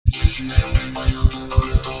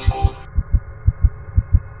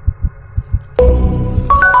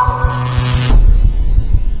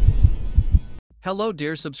Hello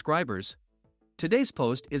dear subscribers. Today's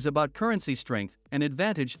post is about currency strength, an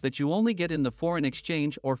advantage that you only get in the foreign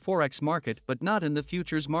exchange or forex market but not in the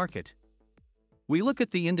futures market. We look at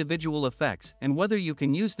the individual effects and whether you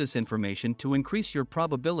can use this information to increase your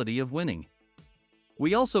probability of winning.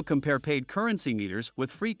 We also compare paid currency meters with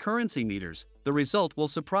free currency meters. The result will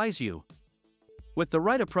surprise you. With the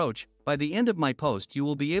right approach, by the end of my post you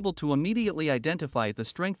will be able to immediately identify the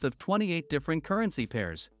strength of 28 different currency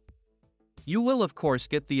pairs. You will of course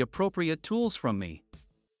get the appropriate tools from me.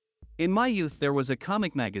 In my youth there was a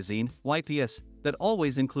comic magazine, YPS, that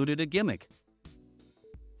always included a gimmick.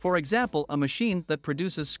 For example, a machine that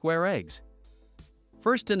produces square eggs.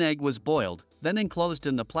 First an egg was boiled, then enclosed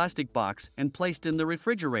in the plastic box and placed in the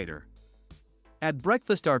refrigerator. At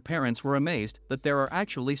breakfast our parents were amazed that there are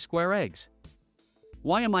actually square eggs.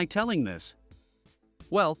 Why am I telling this?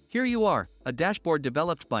 Well, here you are, a dashboard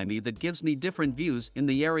developed by me that gives me different views in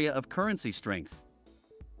the area of currency strength.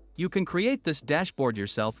 You can create this dashboard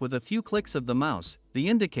yourself with a few clicks of the mouse. The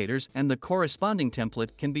indicators and the corresponding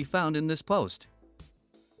template can be found in this post.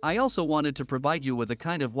 I also wanted to provide you with a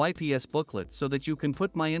kind of YPS booklet so that you can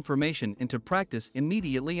put my information into practice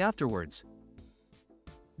immediately afterwards.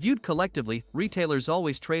 Viewed collectively, retailers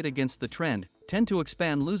always trade against the trend, tend to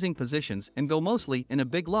expand losing positions and go mostly in a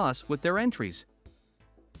big loss with their entries.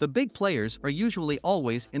 The big players are usually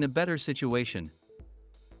always in a better situation.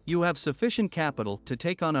 You have sufficient capital to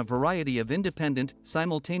take on a variety of independent,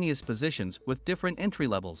 simultaneous positions with different entry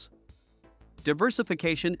levels.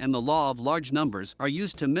 Diversification and the law of large numbers are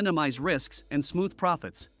used to minimize risks and smooth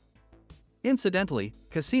profits. Incidentally,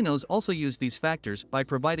 casinos also use these factors by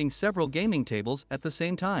providing several gaming tables at the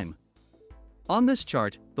same time. On this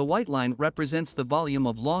chart, the white line represents the volume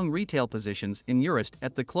of long retail positions in Eurist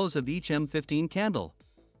at the close of each M15 candle.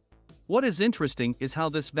 What is interesting is how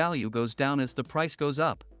this value goes down as the price goes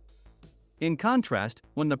up. In contrast,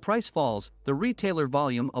 when the price falls, the retailer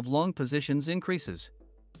volume of long positions increases.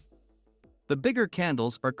 The bigger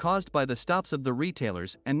candles are caused by the stops of the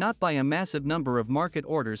retailers and not by a massive number of market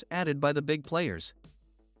orders added by the big players.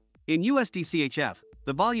 In USD/CHF,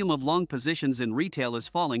 the volume of long positions in retail is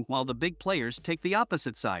falling while the big players take the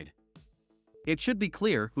opposite side. It should be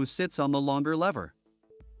clear who sits on the longer lever.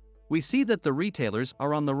 We see that the retailers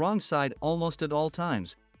are on the wrong side almost at all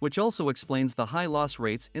times, which also explains the high loss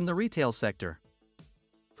rates in the retail sector.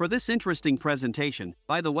 For this interesting presentation,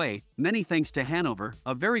 by the way, many thanks to Hanover,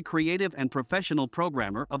 a very creative and professional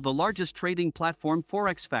programmer of the largest trading platform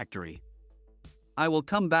Forex Factory. I will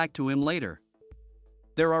come back to him later.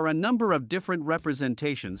 There are a number of different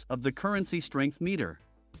representations of the currency strength meter.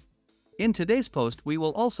 In today's post we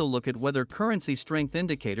will also look at whether currency strength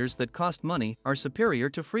indicators that cost money are superior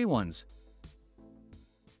to free ones.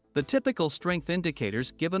 The typical strength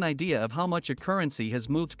indicators give an idea of how much a currency has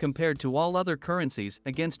moved compared to all other currencies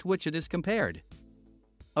against which it is compared.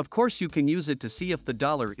 Of course you can use it to see if the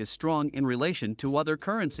dollar is strong in relation to other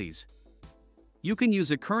currencies. You can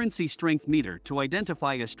use a currency strength meter to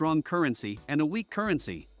identify a strong currency and a weak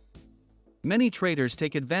currency. Many traders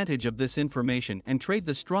take advantage of this information and trade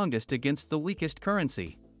the strongest against the weakest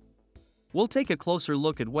currency. We'll take a closer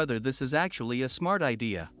look at whether this is actually a smart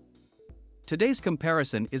idea. Today's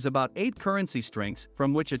comparison is about 8 currency strengths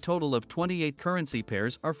from which a total of 28 currency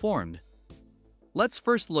pairs are formed. Let's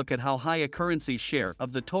first look at how high a currency's share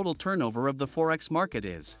of the total turnover of the forex market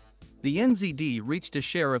is. The NZD reached a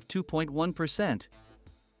share of 2.1%.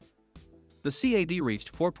 The CAD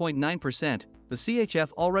reached 4.9%. The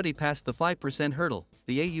CHF already passed the 5% hurdle,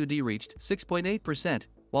 the AUD reached 6.8%,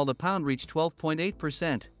 while the pound reached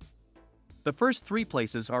 12.8%. The first 3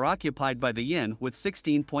 places are occupied by the yen with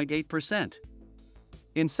 16.8%.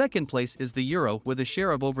 In second place is the euro with a share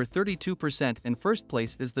of over 32% and first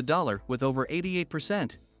place is the dollar with over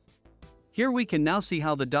 88%. Here we can now see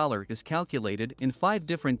how the dollar is calculated in 5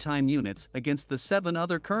 different time units against the 7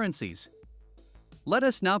 other currencies. Let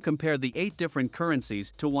us now compare the 8 different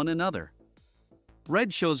currencies to one another.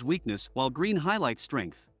 Red shows weakness while green highlights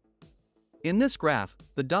strength. In this graph,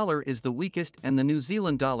 the dollar is the weakest and the New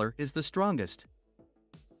Zealand dollar is the strongest.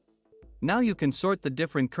 Now you can sort the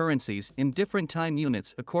different currencies in different time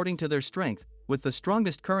units according to their strength, with the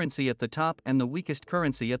strongest currency at the top and the weakest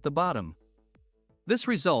currency at the bottom. This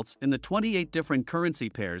results in the 28 different currency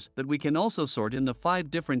pairs that we can also sort in the 5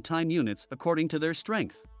 different time units according to their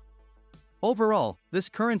strength. Overall, this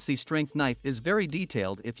currency strength knife is very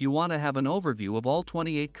detailed if you want to have an overview of all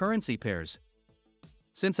 28 currency pairs.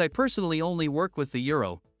 Since I personally only work with the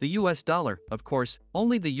euro, the US dollar, of course,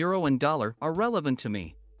 only the euro and dollar are relevant to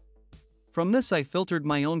me. From this I filtered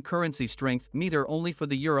my own currency strength meter only for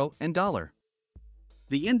the euro and dollar.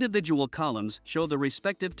 The individual columns show the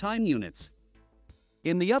respective time units.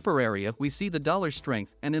 In the upper area we see the dollar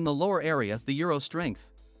strength and in the lower area the euro strength.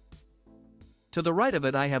 To the right of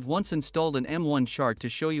it I have once installed an M1 chart to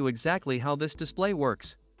show you exactly how this display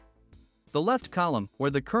works. The left column, where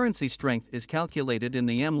the currency strength is calculated in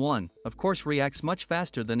the M1, of course reacts much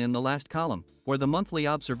faster than in the last column, where the monthly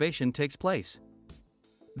observation takes place.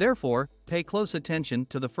 Therefore, pay close attention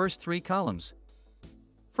to the first three columns.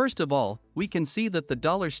 First of all, we can see that the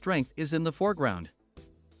dollar strength is in the foreground.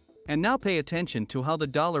 And now pay attention to how the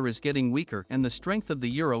dollar is getting weaker and the strength of the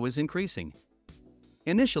euro is increasing.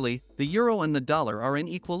 Initially, the euro and the dollar are in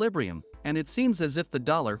equilibrium, and it seems as if the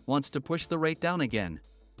dollar wants to push the rate down again.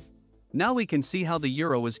 Now we can see how the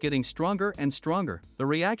euro is getting stronger and stronger, the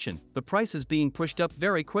reaction, the price is being pushed up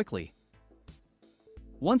very quickly.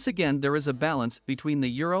 Once again there is a balance between the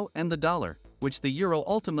euro and the dollar, which the euro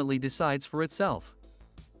ultimately decides for itself.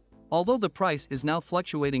 Although the price is now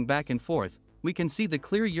fluctuating back and forth, we can see the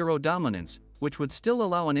clear euro dominance, which would still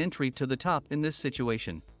allow an entry to the top in this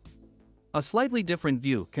situation. A slightly different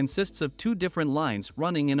view consists of two different lines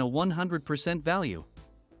running in a 100% value.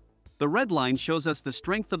 The red line shows us the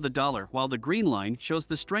strength of the dollar while the green line shows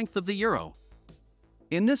the strength of the euro.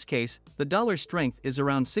 In this case, the dollar strength is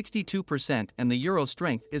around 62% and the euro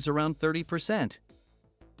strength is around 30%.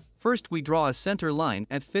 First we draw a center line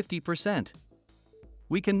at 50%.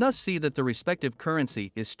 We can thus see that the respective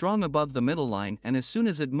currency is strong above the middle line, and as soon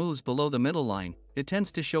as it moves below the middle line, it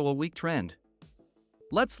tends to show a weak trend.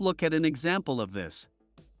 Let's look at an example of this.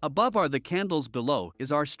 Above are the candles, below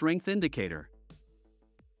is our strength indicator.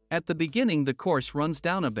 At the beginning the course runs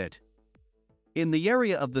down a bit. In the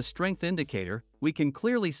area of the strength indicator, we can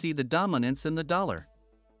clearly see the dominance in the dollar.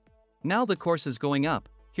 Now the course is going up,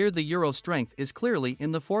 here the euro strength is clearly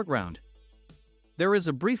in the foreground. There is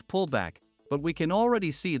a brief pullback, but we can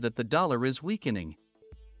already see that the dollar is weakening.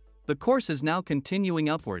 The course is now continuing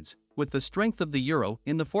upwards, with the strength of the euro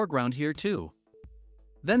in the foreground here too.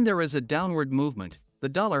 Then there is a downward movement, the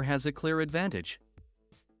dollar has a clear advantage.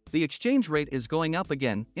 The exchange rate is going up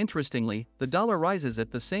again. Interestingly, the dollar rises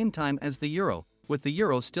at the same time as the euro, with the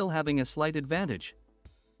euro still having a slight advantage.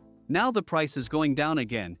 Now the price is going down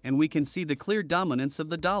again and we can see the clear dominance of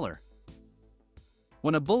the dollar.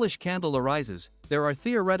 When a bullish candle arises, there are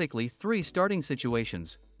theoretically three starting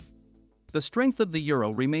situations. The strength of the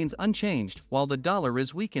euro remains unchanged while the dollar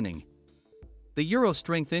is weakening. The euro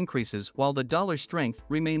strength increases while the dollar strength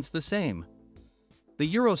remains the same. The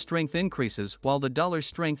euro strength increases while the dollar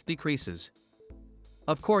strength decreases.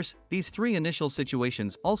 Of course, these three initial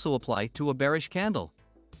situations also apply to a bearish candle.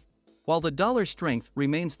 While the dollar strength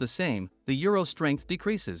remains the same, the euro strength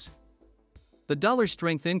decreases. The dollar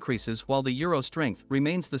strength increases while the euro strength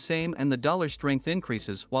remains the same, and the dollar strength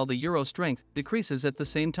increases while the euro strength decreases at the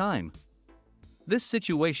same time. This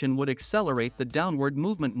situation would accelerate the downward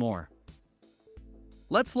movement more.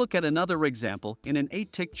 Let's look at another example in an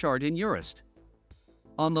 8-tick chart in Eurist.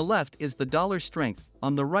 On the left is the dollar strength,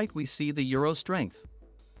 on the right we see the euro strength.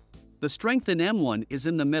 The strength in M1 is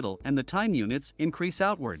in the middle and the time units increase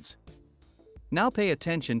outwards. Now pay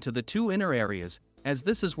attention to the two inner areas, as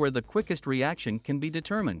this is where the quickest reaction can be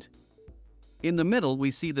determined. In the middle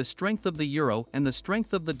we see the strength of the euro and the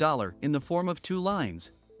strength of the dollar in the form of two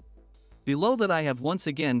lines. Below that I have once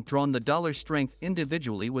again drawn the dollar strength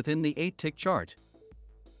individually within the 8-tick chart.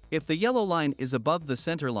 If the yellow line is above the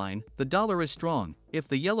center line, the dollar is strong. If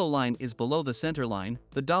the yellow line is below the center line,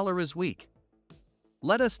 the dollar is weak.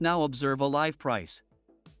 Let us now observe a live price.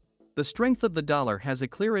 The strength of the dollar has a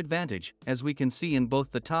clear advantage, as we can see in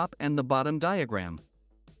both the top and the bottom diagram.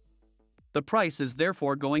 The price is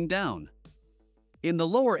therefore going down. In the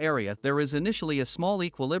lower area there is initially a small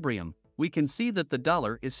equilibrium. We can see that the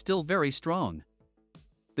dollar is still very strong.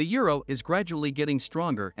 The euro is gradually getting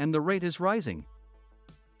stronger and the rate is rising.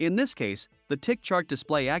 In this case, the tick chart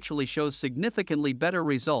display actually shows significantly better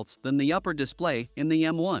results than the upper display in the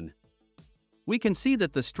M1. We can see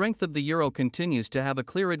that the strength of the euro continues to have a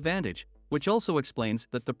clear advantage, which also explains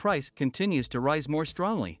that the price continues to rise more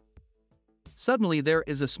strongly. Suddenly there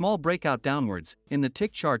is a small breakout downwards. In the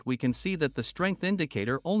tick chart we can see that the strength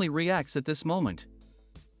indicator only reacts at this moment.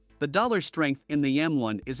 The dollar strength in the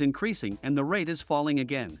M1 is increasing and the rate is falling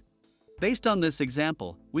again. Based on this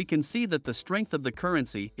example, we can see that the strength of the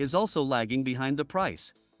currency is also lagging behind the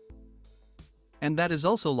price. And that is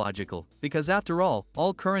also logical, because after all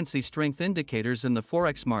currency strength indicators in the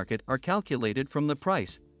Forex market are calculated from the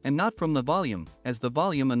price, and not from the volume, as the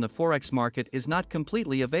volume in the Forex market is not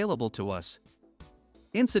completely available to us.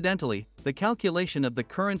 Incidentally, the calculation of the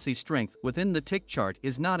currency strength within the tick chart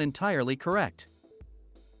is not entirely correct.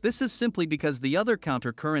 This is simply because the other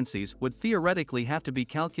counter currencies would theoretically have to be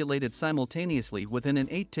calculated simultaneously within an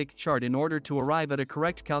 8-tick chart in order to arrive at a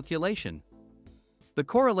correct calculation. The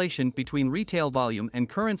correlation between retail volume and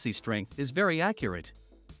currency strength is very accurate.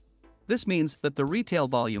 This means that the retail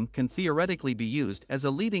volume can theoretically be used as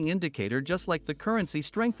a leading indicator just like the currency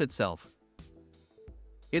strength itself.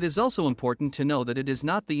 It is also important to know that it is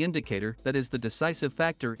not the indicator that is the decisive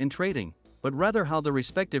factor in trading, but rather how the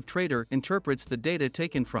respective trader interprets the data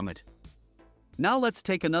taken from it. Now let's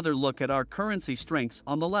take another look at our currency strengths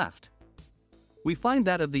on the left. We find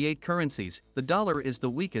that of the 8 currencies, the dollar is the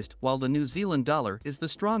weakest while the New Zealand dollar is the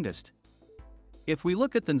strongest. If we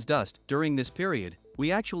look at the NZD during this period,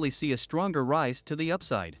 we actually see a stronger rise to the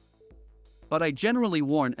upside. But I generally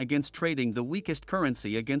warn against trading the weakest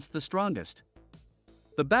currency against the strongest.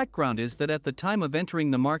 The background is that at the time of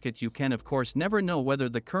entering the market you can of course never know whether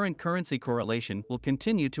the current currency correlation will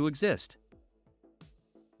continue to exist.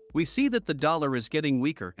 We see that the dollar is getting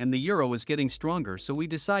weaker and the euro is getting stronger, so we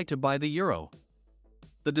decide to buy the euro.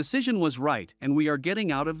 The decision was right and we are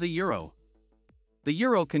getting out of the euro. The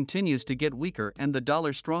euro continues to get weaker and the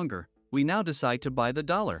dollar stronger, we now decide to buy the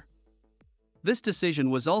dollar. This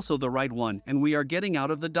decision was also the right one and we are getting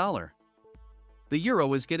out of the dollar. The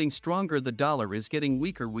euro is getting stronger, the dollar is getting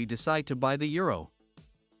weaker, we decide to buy the euro.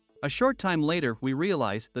 A short time later we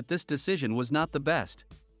realize that this decision was not the best.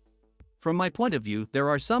 From my point of view, there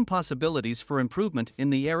are some possibilities for improvement in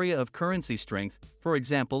the area of currency strength, for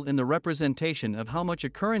example in the representation of how much a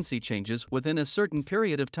currency changes within a certain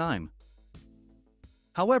period of time.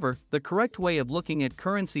 However, the correct way of looking at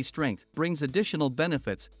currency strength brings additional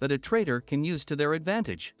benefits that a trader can use to their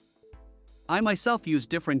advantage. I myself use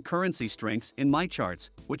different currency strengths in my charts,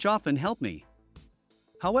 which often help me.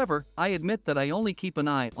 However, I admit that I only keep an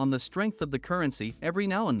eye on the strength of the currency every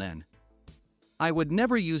now and then. I would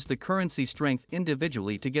never use the currency strength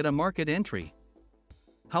individually to get a market entry.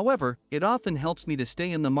 However, it often helps me to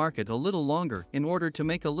stay in the market a little longer in order to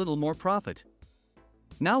make a little more profit.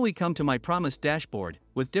 Now we come to my promised dashboard,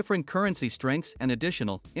 with different currency strengths and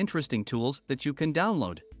additional, interesting tools that you can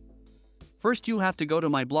download. First you have to go to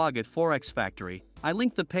my blog at Forex Factory. I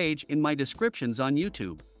link the page in my descriptions on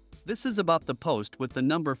YouTube. This is about the post with the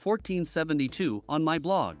number 1472 on my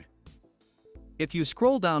blog. If you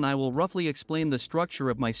scroll down I will roughly explain the structure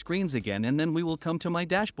of my screens again and then we will come to my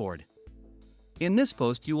dashboard. In this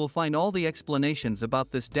post you will find all the explanations about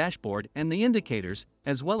this dashboard and the indicators,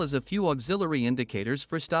 as well as a few auxiliary indicators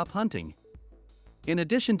for stop hunting. In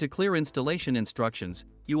addition to clear installation instructions,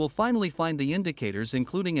 you will finally find the indicators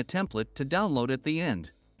including a template to download at the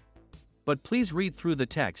end. But please read through the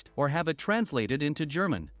text or have it translated into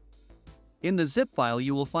German. In the zip file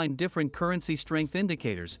you will find different currency strength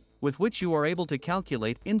indicators, with which you are able to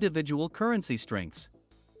calculate individual currency strengths.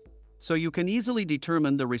 So you can easily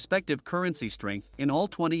determine the respective currency strength in all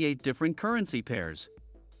 28 different currency pairs.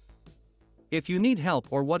 If you need help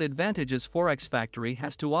or what advantages Forex Factory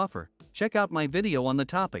has to offer, check out my video on the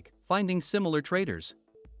topic, Finding Similar Traders.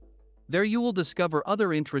 There you will discover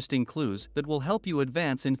other interesting clues that will help you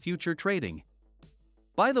advance in future trading.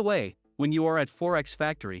 By the way, when you are at Forex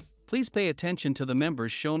Factory, please pay attention to the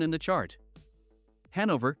members shown in the chart.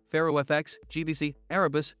 Hanover, FaroFX, GBC,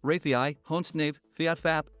 Erebus, Raytheon, Honstnave,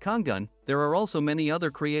 FiatFap, Kongun. There are also many other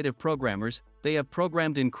creative programmers. They have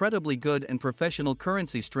programmed incredibly good and professional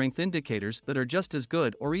currency strength indicators that are just as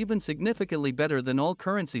good or even significantly better than all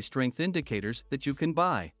currency strength indicators that you can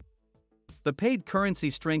buy. The paid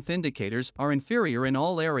currency strength indicators are inferior in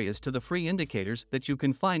all areas to the free indicators that you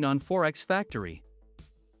can find on Forex Factory.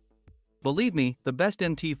 Believe me, the best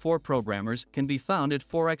MT4 programmers can be found at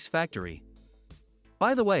Forex Factory.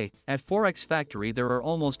 By the way, at Forex Factory there are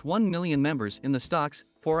almost 1 million members in the stocks,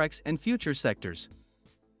 forex and future sectors.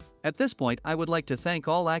 At this point I would like to thank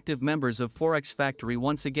all active members of Forex Factory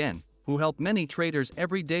once again, who help many traders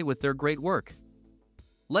every day with their great work.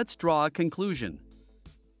 Let's draw a conclusion.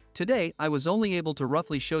 Today I was only able to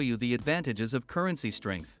roughly show you the advantages of currency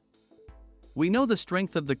strength. We know the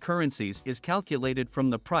strength of the currencies is calculated from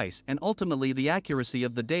the price and ultimately the accuracy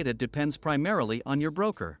of the data depends primarily on your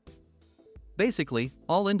broker. Basically,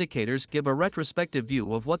 all indicators give a retrospective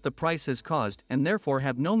view of what the price has caused and therefore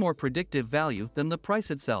have no more predictive value than the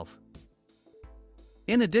price itself.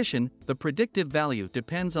 In addition, the predictive value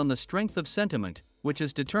depends on the strength of sentiment, which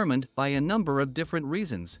is determined by a number of different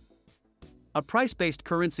reasons. A price-based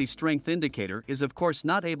currency strength indicator is of course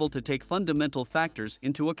not able to take fundamental factors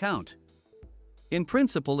into account. In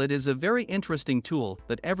principle, it is a very interesting tool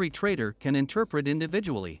that every trader can interpret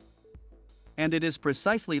individually. And it is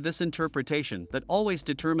precisely this interpretation that always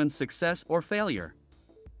determines success or failure.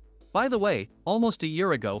 By the way, almost a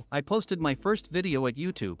year ago, I posted my first video at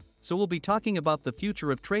YouTube, so we'll be talking about the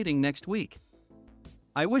future of trading next week.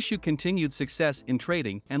 I wish you continued success in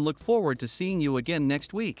trading and look forward to seeing you again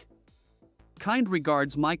next week. Kind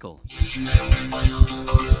regards, Michael. If you haven't,